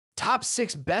Top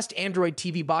 6 best Android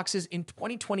TV boxes in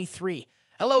 2023.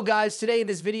 Hello guys, today in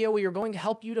this video we are going to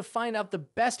help you to find out the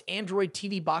best Android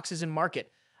TV boxes in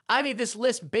market. I made this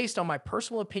list based on my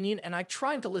personal opinion and I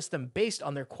tried to list them based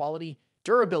on their quality,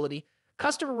 durability,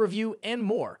 customer review, and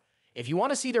more. If you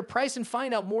want to see their price and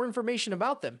find out more information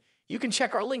about them, you can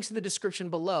check our links in the description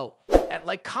below. And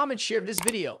like, comment, share this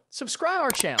video. Subscribe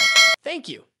our channel. Thank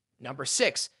you. Number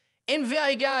 6.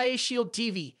 NVIDIA Shield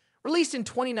TV. Released in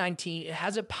 2019, it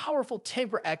has a powerful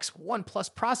Tegra X 1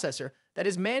 Plus processor that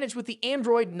is managed with the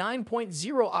Android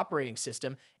 9.0 operating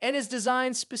system and is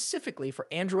designed specifically for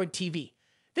Android TV.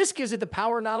 This gives it the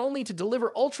power not only to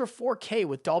deliver Ultra 4K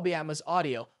with Dolby Atmos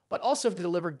audio, but also to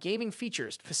deliver gaming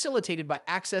features facilitated by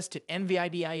access to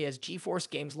NVIDIA's GeForce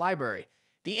Games library.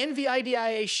 The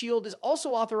NVIDIA Shield is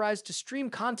also authorized to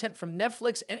stream content from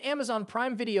Netflix and Amazon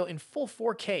Prime Video in full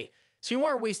 4K, so you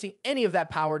aren't wasting any of that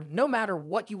power no matter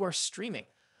what you are streaming.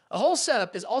 The whole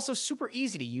setup is also super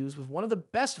easy to use with one of the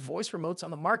best voice remotes on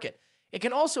the market. It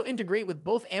can also integrate with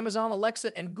both Amazon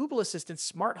Alexa and Google Assistant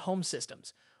smart home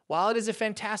systems. While it is a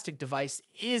fantastic device,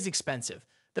 it is expensive.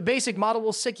 The basic model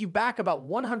will set you back about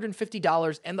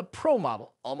 $150 and the Pro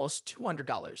model almost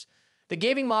 $200. The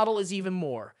gaming model is even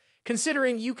more.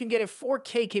 Considering you can get a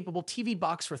 4K capable TV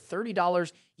box for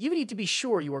 $30, you need to be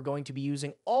sure you are going to be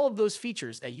using all of those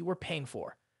features that you are paying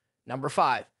for. Number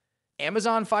 5.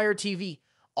 Amazon Fire TV.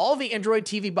 All the Android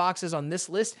TV boxes on this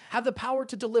list have the power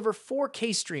to deliver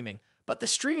 4K streaming, but the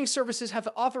streaming services have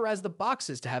authorized the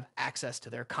boxes to have access to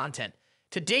their content.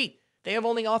 To date, they have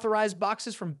only authorized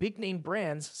boxes from big-name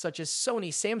brands such as Sony,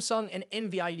 Samsung, and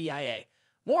NVIDIA.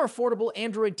 More affordable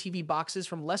Android TV boxes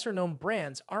from lesser-known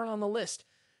brands aren't on the list.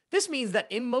 This means that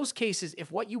in most cases,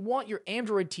 if what you want your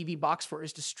Android TV box for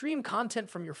is to stream content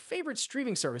from your favorite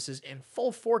streaming services in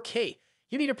full 4K,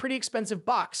 you need a pretty expensive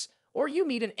box, or you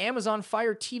need an Amazon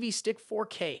Fire TV Stick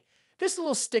 4K. This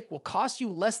little stick will cost you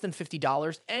less than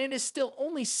 $50, and it is still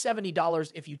only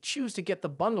 $70 if you choose to get the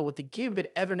bundle with the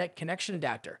Gigabit Ethernet connection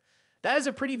adapter. That is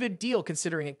a pretty good deal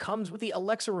considering it comes with the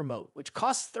Alexa remote, which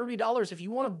costs $30 if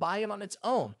you want to buy it on its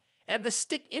own, and the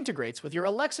stick integrates with your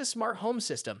Alexa smart home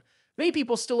system. Many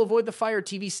people still avoid the Fire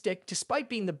TV Stick despite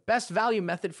being the best value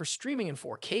method for streaming in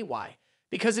 4K. Why?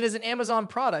 Because it is an Amazon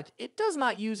product, it does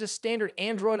not use a standard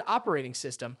Android operating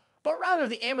system, but rather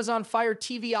the Amazon Fire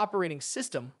TV operating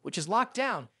system, which is locked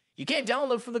down. You can't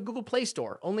download from the Google Play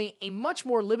Store, only a much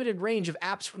more limited range of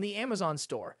apps from the Amazon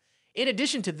Store. In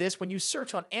addition to this, when you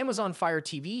search on Amazon Fire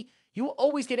TV, you will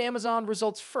always get Amazon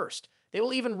results first. They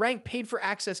will even rank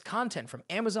paid-for-access content from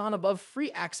Amazon above free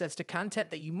access to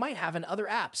content that you might have in other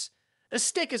apps. The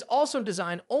stick is also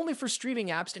designed only for streaming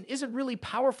apps and isn't really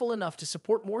powerful enough to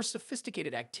support more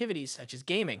sophisticated activities such as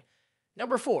gaming.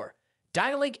 Number 4.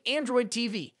 Dynalink Android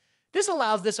TV. This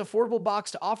allows this affordable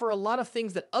box to offer a lot of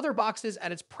things that other boxes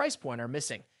at its price point are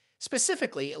missing.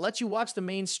 Specifically, it lets you watch the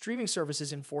main streaming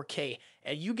services in 4K,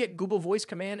 and you get Google Voice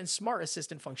Command and Smart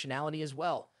Assistant functionality as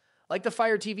well. Like the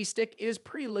Fire TV Stick, it is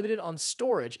pretty limited on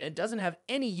storage and doesn't have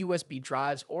any USB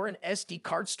drives or an SD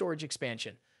card storage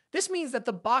expansion. This means that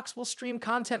the box will stream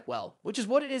content well, which is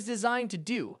what it is designed to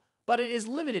do, but it is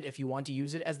limited if you want to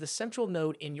use it as the central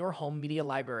node in your home media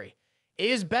library. It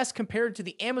is best compared to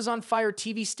the Amazon Fire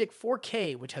TV Stick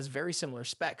 4K, which has very similar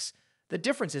specs. The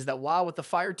difference is that while with the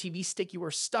Fire TV Stick you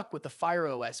are stuck with the Fire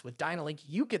OS, with Dynalink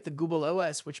you get the Google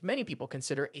OS, which many people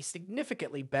consider a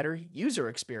significantly better user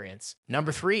experience.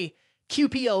 Number 3.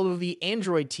 QPLOVE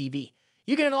Android TV.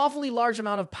 You get an awfully large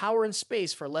amount of power and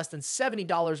space for less than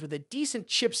 $70 with a decent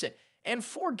chipset and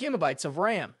 4 GB of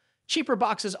RAM. Cheaper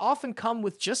boxes often come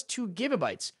with just 2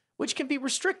 GB, which can be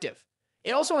restrictive.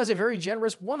 It also has a very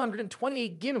generous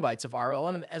 128 GB of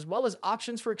ROM as well as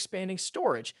options for expanding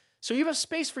storage, so you have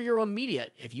space for your own media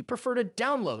if you prefer to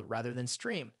download rather than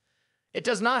stream. It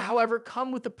does not, however,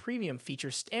 come with the premium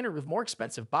features standard with more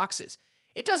expensive boxes.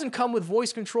 It doesn't come with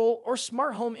voice control or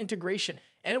smart home integration,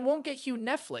 and it won't get you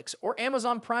Netflix or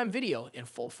Amazon Prime Video in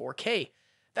full 4K.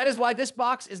 That is why this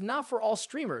box is not for all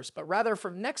streamers, but rather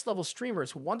for next-level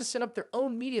streamers who want to set up their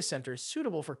own media centers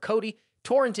suitable for Kodi,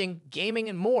 torrenting, gaming,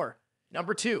 and more.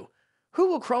 Number 2.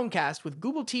 Google Chromecast with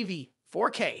Google TV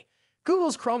 4K.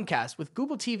 Google's Chromecast with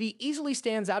Google TV easily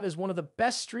stands out as one of the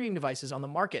best streaming devices on the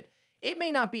market. It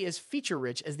may not be as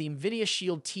feature-rich as the NVIDIA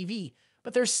Shield TV,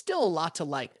 but there's still a lot to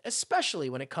like, especially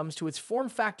when it comes to its form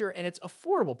factor and its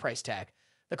affordable price tag.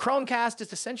 The Chromecast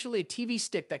is essentially a TV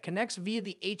stick that connects via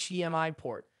the HDMI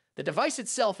port. The device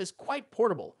itself is quite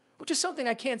portable, which is something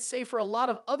I can't say for a lot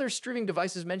of other streaming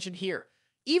devices mentioned here.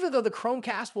 Even though the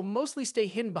Chromecast will mostly stay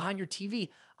hidden behind your TV,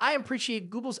 I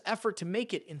appreciate Google's effort to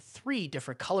make it in 3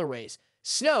 different colorways: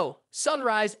 snow,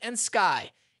 sunrise, and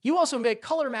sky. You also get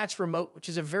color match remote, which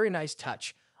is a very nice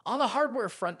touch. On the hardware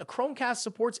front, the Chromecast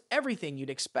supports everything you'd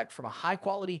expect from a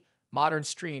high-quality, modern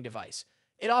streaming device.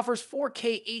 It offers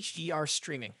 4K HDR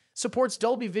streaming, supports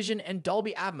Dolby Vision and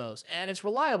Dolby Atmos, and it's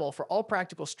reliable for all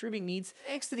practical streaming needs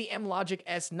thanks to the M-Logic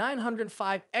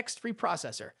S905X3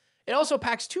 processor. It also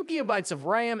packs 2 GB of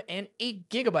RAM and 8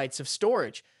 GB of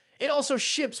storage. It also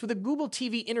ships with a Google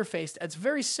TV interface that's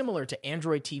very similar to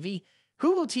Android TV.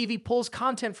 Google TV pulls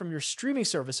content from your streaming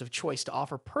service of choice to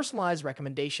offer personalized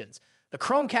recommendations. The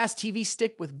Chromecast TV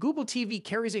stick with Google TV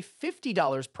carries a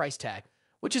 $50 price tag,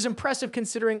 which is impressive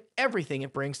considering everything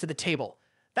it brings to the table.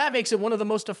 That makes it one of the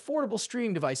most affordable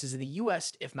streaming devices in the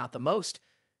US, if not the most.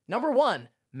 Number 1,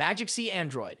 Magicsee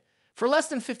Android. For less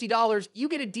than $50, you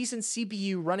get a decent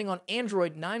CPU running on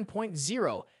Android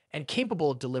 9.0 and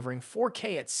capable of delivering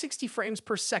 4K at 60 frames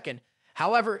per second.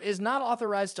 However, it is not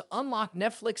authorized to unlock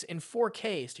Netflix in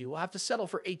 4K, so you will have to settle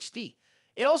for HD.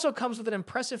 It also comes with an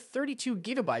impressive 32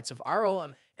 GB of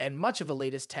ROM and much of the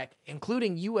latest tech,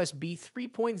 including USB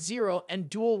 3.0 and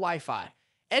dual Wi-Fi.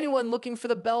 Anyone looking for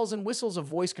the bells and whistles of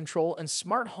voice control and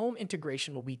smart home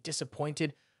integration will be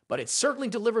disappointed, but it certainly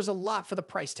delivers a lot for the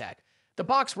price tag. The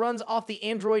box runs off the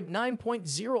Android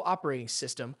 9.0 operating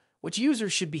system, which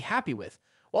users should be happy with.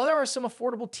 While there are some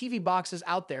affordable TV boxes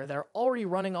out there that are already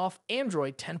running off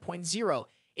Android 10.0,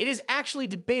 it is actually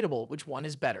debatable which one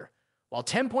is better. While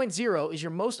 10.0 is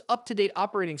your most up-to-date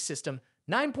operating system,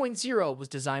 9.0 was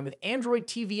designed with Android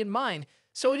TV in mind,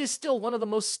 so it is still one of the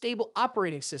most stable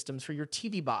operating systems for your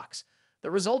TV box.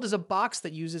 The result is a box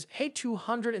that uses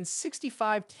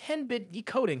H265 10-bit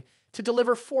decoding to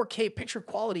deliver 4K picture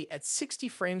quality at 60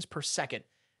 frames per second.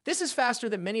 This is faster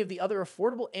than many of the other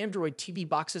affordable Android TV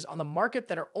boxes on the market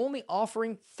that are only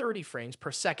offering 30 frames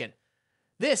per second.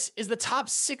 This is the top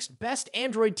 6 best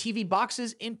Android TV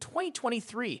boxes in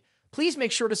 2023. Please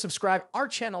make sure to subscribe our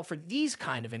channel for these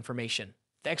kind of information.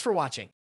 Thanks for watching.